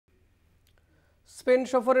Spain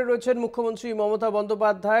সফরে রয়েছেন মুখ্যমন্ত্রী মমতা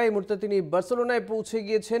বন্দ্যোপাধ্যায়। এই মুহূর্তে তিনি বার্সেলোনায় পৌঁছে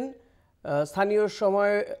গিয়েছেন। স্থানীয়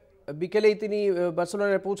সময় বিকেলেই তিনি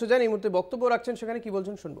বার্সেলোনায় পৌঁছে যান। এই মুহূর্তে বক্তব্য রাখছেন, সেখানে কি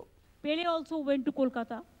বলছেন শুনবো। Pele also went to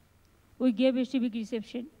Kolkata. We gave a civic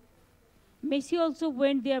reception. Messi also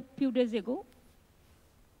went there a few days ago.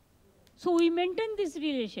 So we maintain this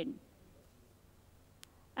relation.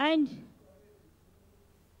 And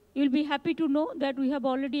you'll be happy to know that we have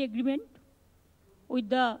already agreement with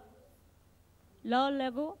the La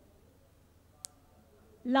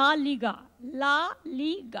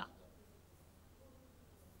Liga,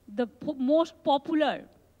 the most popular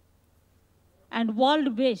and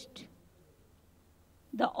world-based,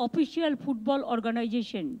 the official football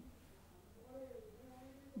organization.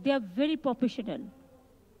 They are very professional.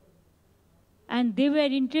 And they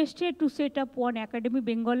were interested to set up one academy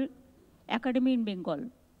in Bengal.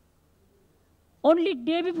 Only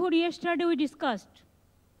day before yesterday we discussed.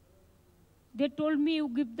 They told me, you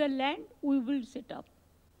give the land, we will set up.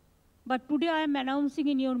 But today I am announcing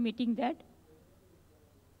in your meeting that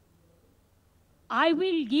I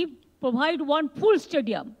will provide one full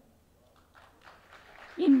stadium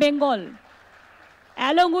in Bengal,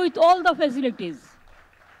 along with all the facilities.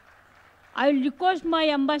 I will request my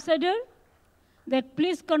ambassador that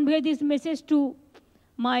please convey this message to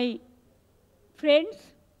my friends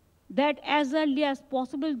that as early as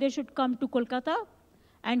possible they should come to Kolkata,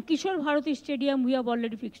 and Kishore Bharati Stadium we have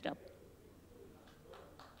already fixed up.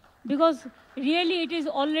 Because really it is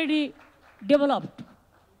already developed.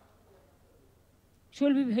 She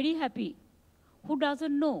will be very happy. Who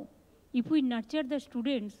doesn't know? If we nurture the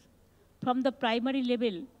students from the primary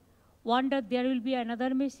level, one day there will be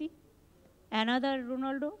another Messi, another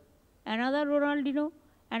Ronaldo, another Ronaldinho,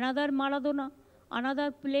 another Maradona, another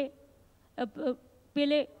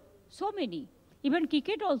Pele, so many. Even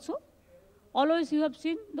cricket also. Always you have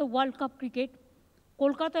seen the World Cup cricket.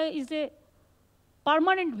 Kolkata is a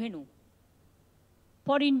permanent venue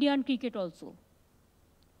for Indian cricket also.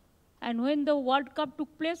 And when the World Cup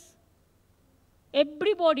took place,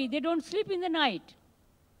 everybody, they don't sleep in the night,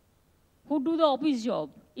 who do the office job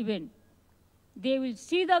even. They will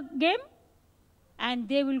see the game and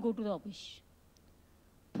they will go to the office.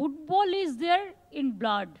 Football is there in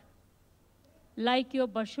blood, like your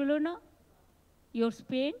Barcelona, your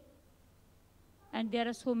Spain, and there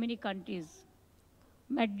are so many countries,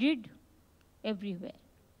 Madrid, everywhere.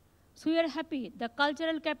 So we are happy. The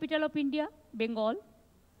cultural capital of India, Bengal.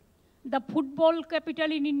 The football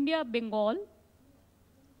capital in India, Bengal.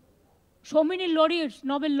 So many laureates,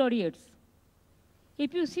 Nobel laureates.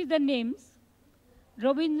 If you see the names,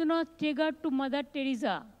 Rabindranath Tagore to Mother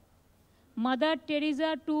Teresa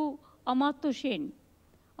to Amartya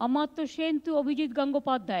Sen to Abhijit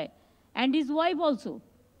Gangopadhyay, and his wife also.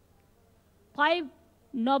 5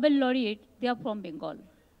 Nobel laureates, they are from Bengal.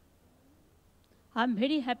 I'm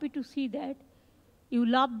very happy to see that you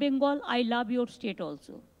love Bengal, I love your state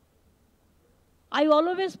also. I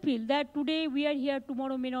always feel that today we are here,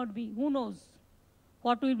 tomorrow may not be. Who knows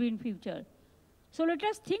what will be in future? So let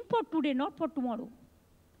us think for today, not for tomorrow.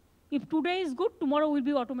 If today is good, tomorrow will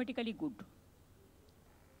be automatically good.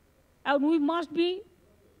 And we must be,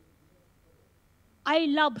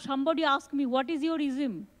 somebody asked me, what is your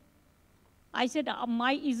ism? I said,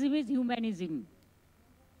 my ism is humanism.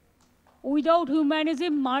 Without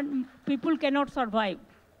humanism, people cannot survive.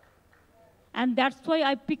 And that's why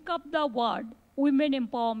I pick up the word women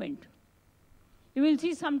empowerment. You will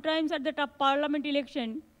see sometimes at the parliament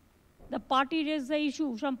election, the party raised the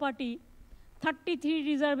issue, some party,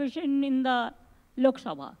 33 reservation in the Lok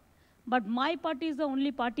Sabha. But my party is the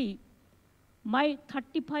only party, my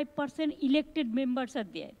 35% elected members are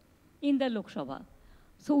there in the Lok Sabha.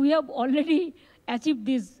 So we have already achieved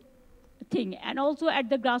this thing. And also at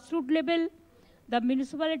the grassroots level, the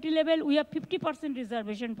municipality level, we have 50%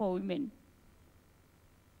 reservation for women.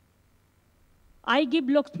 I give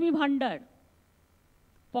Lakshmi Bhandar,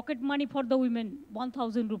 pocket money for the women,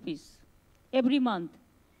 1,000 rupees every month.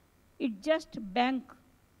 It just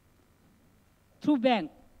through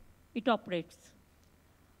bank, it operates.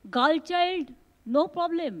 Girl child, no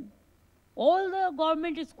problem. All the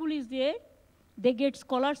government school is there. They get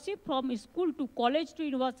scholarship from school to college to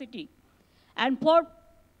university. And for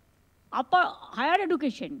higher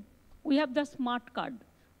education, we have the smart card,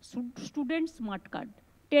 student smart card,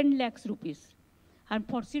 10 lakhs rupees. And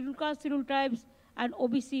for scheduled caste, scheduled tribes, and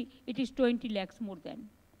OBC, it is 20 lakhs more than.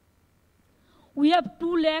 We have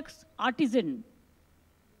 2 lakhs artisan.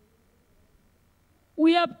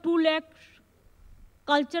 We have 2 lakhs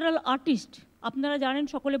cultural artists. আপনারা জানেন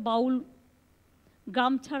সকলে বাউল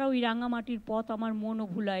গ্রাম ছাড়া ওই রাঙামাটির পথ আমার মনও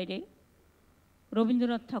ভুলায় রে,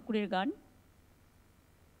 রবীন্দ্রনাথ ঠাকুরের গান।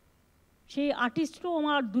 সেই আর্টিস্টও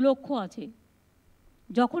আমার 2 লক্ষ আছে।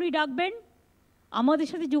 যখনই ডাকবেন আমাদের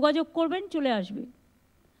সাথে যোগাযোগ করবেন, চলে আসবে।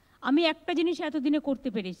 আমি একটা জিনিস এতদিনে করতে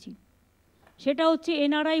পেরেছি, সেটা হচ্ছে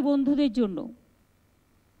এনআরআই বন্ধুদের জন্য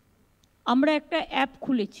আমরা একটা অ্যাপ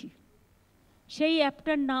খুলেছি। সেই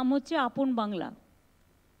অ্যাপটার নাম হচ্ছে আপন বাংলা।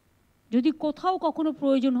 যদি কোথাও কখনো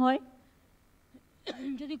প্রয়োজন হয়,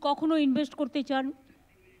 যদি কখনো ইনভেস্ট করতে চান,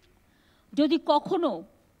 যদি কখনো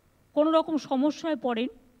কোনো রকম সমস্যায় পড়েন,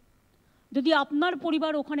 যদি আপনার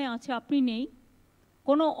পরিবার ওখানে আছে, আপনি নেই,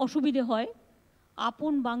 কোনো অসুবিধে হয়,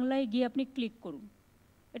 আপন বাংলায় গিয়ে আপনি ক্লিক করুন।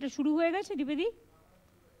 এটা শুরু হয়ে গেছে দ্বিবেদী,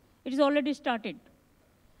 it is already started.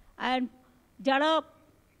 And যারা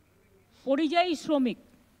পরিযায়ী শ্রমিক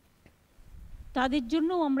তাদের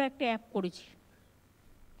জন্যও আমরা একটা অ্যাপ করেছি,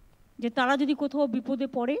 যে তারা যদি কোথাও বিপদে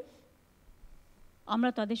পড়ে আমরা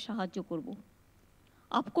তাদের সাহায্য করব।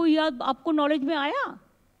 आपको नॉलेज में आया?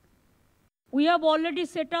 We have already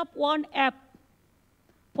set up one app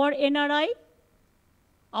for NRI,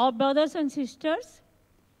 our brothers and sisters,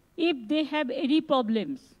 if they have any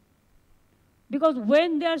problems. Because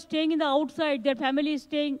when they are staying in the outside, their family is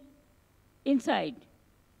staying inside.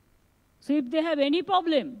 So if they have any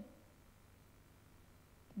problem,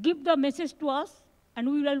 give the message to us and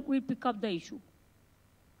we'll pick up the issue.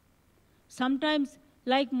 Sometimes,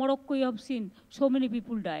 like Morocco, you have seen so many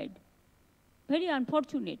people died. Very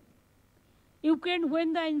unfortunate. Ukraine, when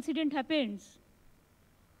the incident happens,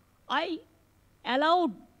 I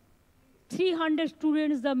allowed 300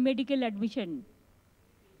 students the medical admission.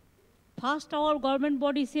 First, our government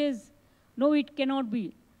body says, no, it cannot be.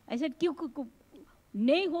 I said, क्यों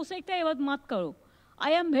नहीं हो सकता ये बात मत करो.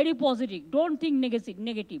 I am very positive. Don't think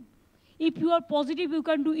negative. If you are positive, you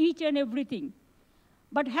can do each and everything.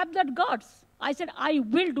 But have that guts. I said, I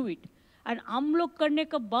will do it. And हम लोग करने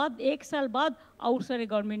के बाद 1 साल बाद और सारे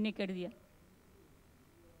गवर्नमेंट ने कर दिया.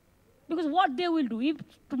 Because what they will do, if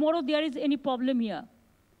tomorrow there is any problem here,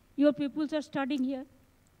 your people are studying here,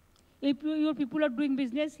 if your people are doing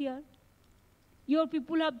business here, your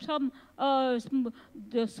people have some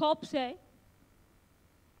shops है,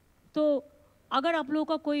 तो अगर आप लोगों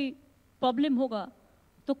का कोई प्रॉब्लम होगा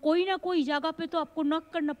तो कोई ना कोई जगह पे तो आपको नॉक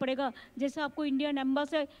करना पड़ेगा। जैसे आपको इंडियन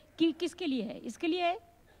एम्बेसी किसके लिए है? इसके लिए है,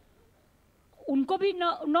 उनको भी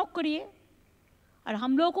नॉक करिए, और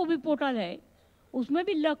हम लोगों को भी पोर्टल है, उसमें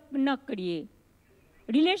भी नॉक करिए,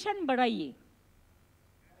 रिलेशन बढ़ाइए।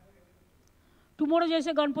 टुमारो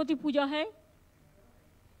जैसे गणपति पूजा है,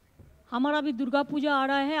 हमारा भी दुर्गा पूजा आ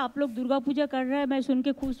रहा है, आप लोग दुर्गा पूजा कर रहे हैं, मैं सुन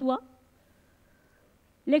के खुश हुआ।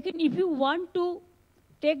 लेकिन if you want to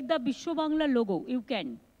take the विश्व बांग्ला लोगो, you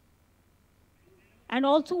can. And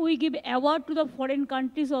also we give award to the foreign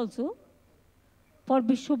countries also for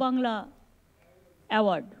विश्व Bangla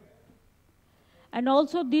award. And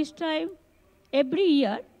also this time, every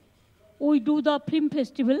year, we do the film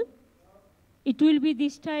festival. It will be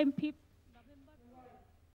this time 5th